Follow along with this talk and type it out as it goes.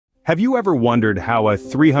Have you ever wondered how a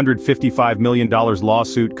 $355 million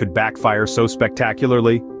lawsuit could backfire so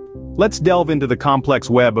spectacularly? Let's delve into the complex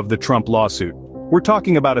web of the Trump lawsuit. We're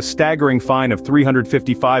talking about a staggering fine of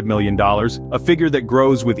 $355 million, a figure that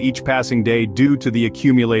grows with each passing day due to the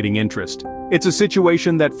accumulating interest. It's a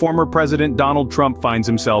situation that former President Donald Trump finds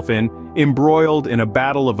himself in, embroiled in a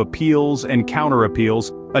battle of appeals and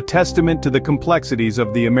counter-appeals, a testament to the complexities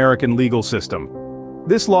of the American legal system.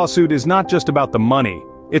 This lawsuit is not just about the money,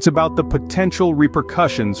 it's about the potential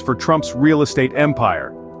repercussions for Trump's real estate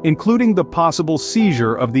empire, including the possible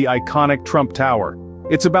seizure of the iconic Trump Tower.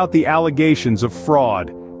 It's about the allegations of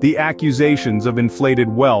fraud, the accusations of inflated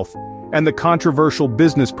wealth, and the controversial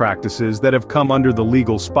business practices that have come under the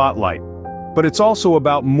legal spotlight. But it's also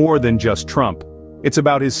about more than just Trump. It's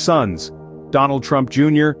about his sons, Donald Trump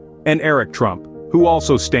Jr. and Eric Trump, who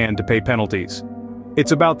also stand to pay penalties.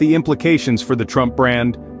 It's about the implications for the Trump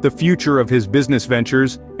brand, the future of his business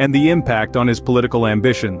ventures, and the impact on his political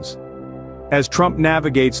ambitions. As Trump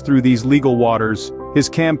navigates through these legal waters, his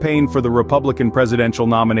campaign for the Republican presidential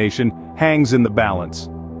nomination hangs in the balance.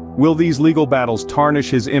 Will these legal battles tarnish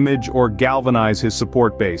his image or galvanize his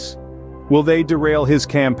support base? Will they derail his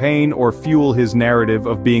campaign or fuel his narrative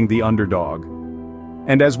of being the underdog?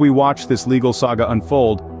 And as we watch this legal saga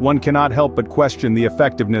unfold, one cannot help but question the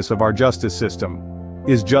effectiveness of our justice system.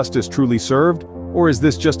 Is justice truly served, or is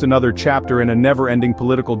this just another chapter in a never-ending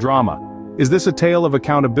political drama? Is this a tale of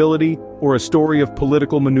accountability, or a story of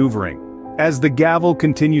political maneuvering? As the gavel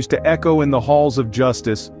continues to echo in the halls of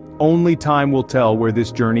justice, only time will tell where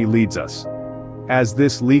this journey leads us. As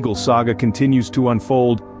this legal saga continues to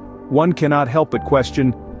unfold, one cannot help but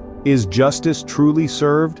question, is justice truly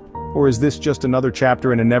served, or is this just another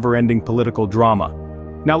chapter in a never-ending political drama?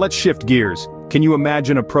 Now let's shift gears. Can you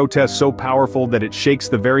imagine a protest so powerful that it shakes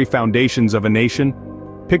the very foundations of a nation?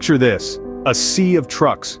 Picture this, a sea of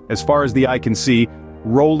trucks, as far as the eye can see,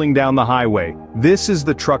 rolling down the highway. This is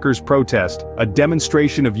the truckers' protest, a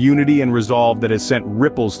demonstration of unity and resolve that has sent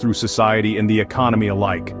ripples through society and the economy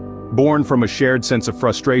alike. Born from a shared sense of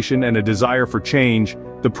frustration and a desire for change,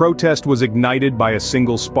 the protest was ignited by a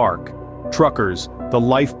single spark. Truckers, the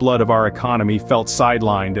lifeblood of our economy, felt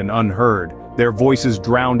sidelined and unheard, their voices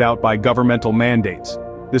drowned out by governmental mandates.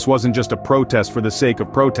 This wasn't just a protest for the sake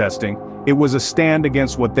of protesting, it was a stand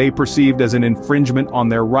against what they perceived as an infringement on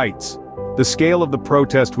their rights. The scale of the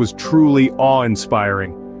protest was truly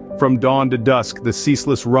awe-inspiring. From dawn to dusk, the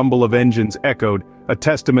ceaseless rumble of engines echoed, a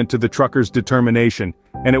testament to the truckers' determination.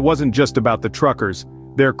 And it wasn't just about the truckers.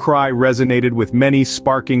 Their cry resonated with many,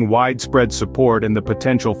 sparking widespread support and the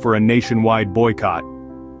potential for a nationwide boycott.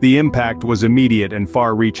 The impact was immediate and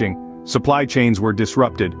far-reaching. Supply chains were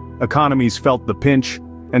disrupted, economies felt the pinch,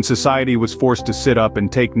 and society was forced to sit up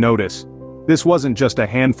and take notice. This wasn't just a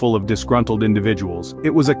handful of disgruntled individuals, it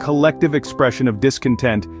was a collective expression of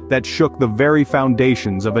discontent that shook the very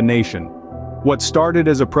foundations of a nation. What started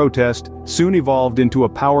as a protest soon evolved into a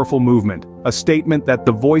powerful movement, a statement that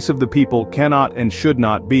the voice of the people cannot and should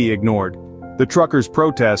not be ignored. The truckers'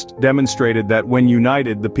 protest demonstrated that when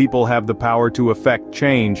united, the people have the power to effect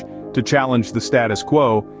change, to challenge the status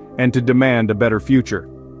quo, and to demand a better future.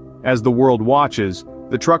 As the world watches,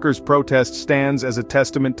 the truckers' protest stands as a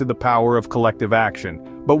testament to the power of collective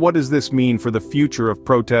action. But what does this mean for the future of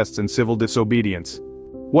protests and civil disobedience?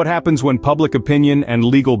 What happens when public opinion and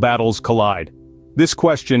legal battles collide? This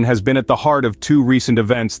question has been at the heart of two recent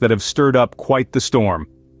events that have stirred up quite the storm: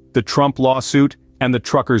 the Trump lawsuit and the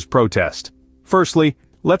truckers' protest. Firstly,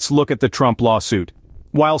 let's look at the Trump lawsuit.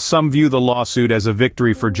 While some view the lawsuit as a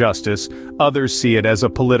victory for justice, others see it as a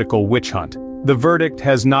political witch hunt. The verdict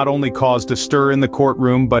has not only caused a stir in the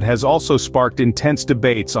courtroom but has also sparked intense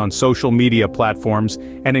debates on social media platforms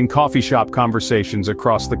and in coffee shop conversations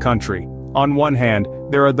across the country. On one hand,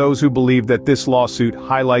 there are those who believe that this lawsuit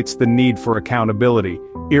highlights the need for accountability,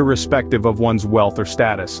 irrespective of one's wealth or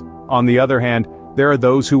status. On the other hand, there are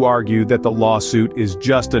those who argue that the lawsuit is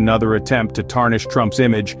just another attempt to tarnish Trump's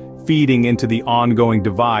image, feeding into the ongoing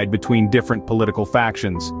divide between different political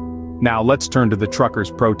factions. Now let's turn to the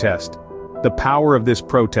truckers' protest. The power of this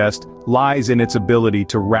protest lies in its ability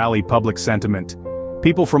to rally public sentiment.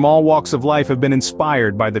 People from all walks of life have been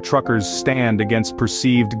inspired by the truckers' stand against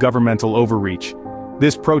perceived governmental overreach.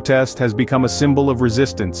 This protest has become a symbol of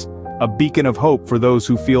resistance, a beacon of hope for those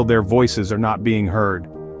who feel their voices are not being heard.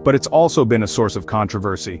 But it's also been a source of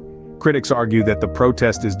controversy. Critics argue that the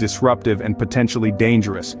protest is disruptive and potentially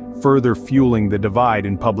dangerous, further fueling the divide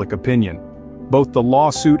in public opinion. Both the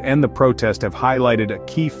lawsuit and the protest have highlighted a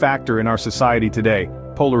key factor in our society today: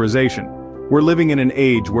 polarization. We're living in an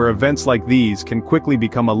age where events like these can quickly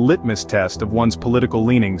become a litmus test of one's political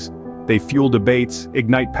leanings. They fuel debates,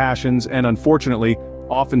 ignite passions, and unfortunately,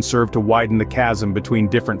 often serve to widen the chasm between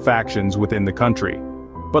different factions within the country.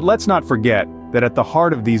 But let's not forget that at the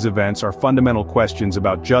heart of these events are fundamental questions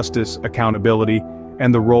about justice, accountability,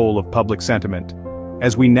 and the role of public sentiment.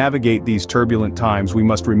 As we navigate these turbulent times, we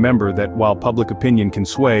must remember that while public opinion can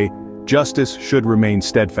sway, justice should remain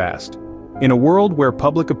steadfast. In a world where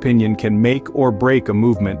public opinion can make or break a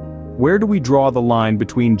movement, where do we draw the line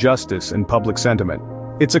between justice and public sentiment?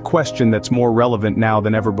 It's a question that's more relevant now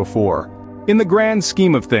than ever before. In the grand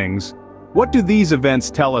scheme of things, what do these events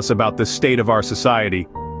tell us about the state of our society?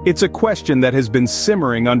 It's a question that has been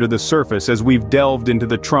simmering under the surface as we've delved into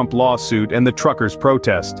the Trump lawsuit and the truckers'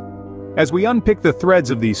 protest. As we unpick the threads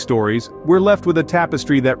of these stories, we're left with a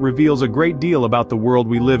tapestry that reveals a great deal about the world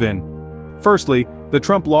we live in. Firstly, the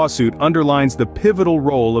Trump lawsuit underlines the pivotal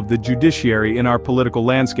role of the judiciary in our political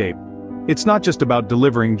landscape. It's not just about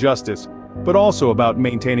delivering justice, but also about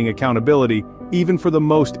maintaining accountability, even for the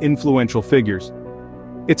most influential figures.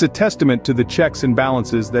 It's a testament to the checks and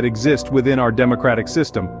balances that exist within our democratic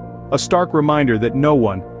system, a stark reminder that no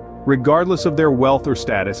one, regardless of their wealth or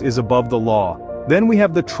status, is above the law. Then we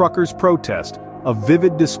have the truckers' protest, a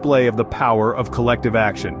vivid display of the power of collective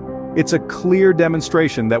action. It's a clear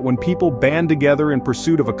demonstration that when people band together in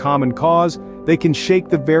pursuit of a common cause, they can shake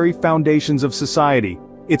the very foundations of society.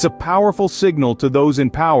 It's a powerful signal to those in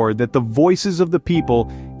power that the voices of the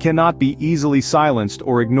people cannot be easily silenced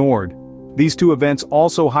or ignored. These two events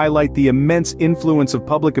also highlight the immense influence of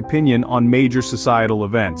public opinion on major societal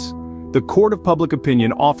events. The court of public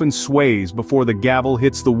opinion often sways before the gavel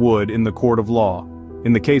hits the wood in the court of law.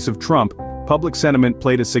 In the case of Trump, public sentiment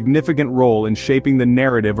played a significant role in shaping the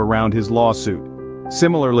narrative around his lawsuit.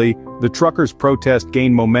 Similarly, the truckers' protest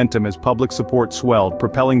gained momentum as public support swelled,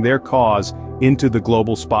 propelling their cause into the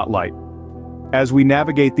global spotlight. As we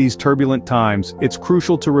navigate these turbulent times, it's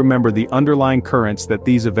crucial to remember the underlying currents that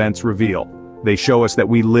these events reveal. They show us that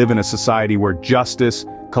we live in a society where justice,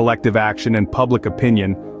 collective action, and public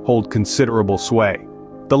opinion hold considerable sway.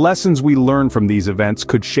 The lessons we learn from these events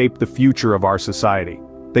could shape the future of our society.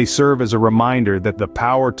 They serve as a reminder that the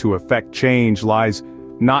power to effect change lies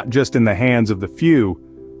not just in the hands of the few,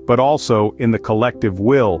 but also in the collective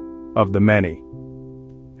will of the many.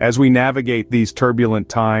 As we navigate these turbulent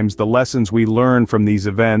times, the lessons we learn from these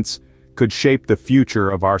events could shape the future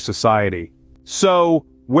of our society. So,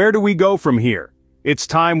 where do we go from here? It's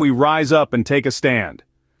time we rise up and take a stand.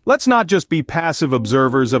 Let's not just be passive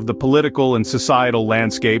observers of the political and societal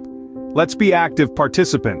landscape. Let's be active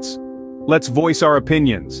participants. Let's voice our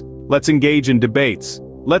opinions. Let's engage in debates.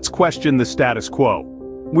 Let's question the status quo.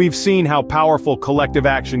 We've seen how powerful collective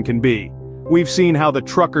action can be. We've seen how the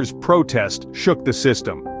truckers' protest shook the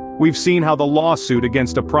system. We've seen how the lawsuit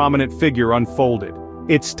against a prominent figure unfolded.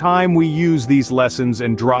 It's time we use these lessons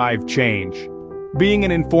and drive change. Being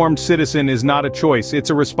an informed citizen is not a choice,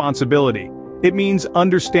 it's a responsibility. It means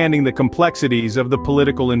understanding the complexities of the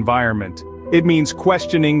political environment. It means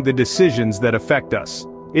questioning the decisions that affect us.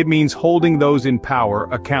 It means holding those in power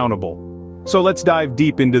accountable. So let's dive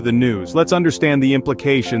deep into the news. Let's understand the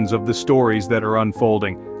implications of the stories that are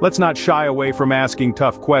unfolding. Let's not shy away from asking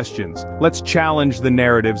tough questions. Let's challenge the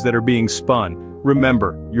narratives that are being spun.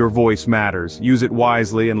 Remember, your voice matters. Use it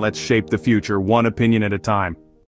wisely and let's shape the future, one opinion at a time.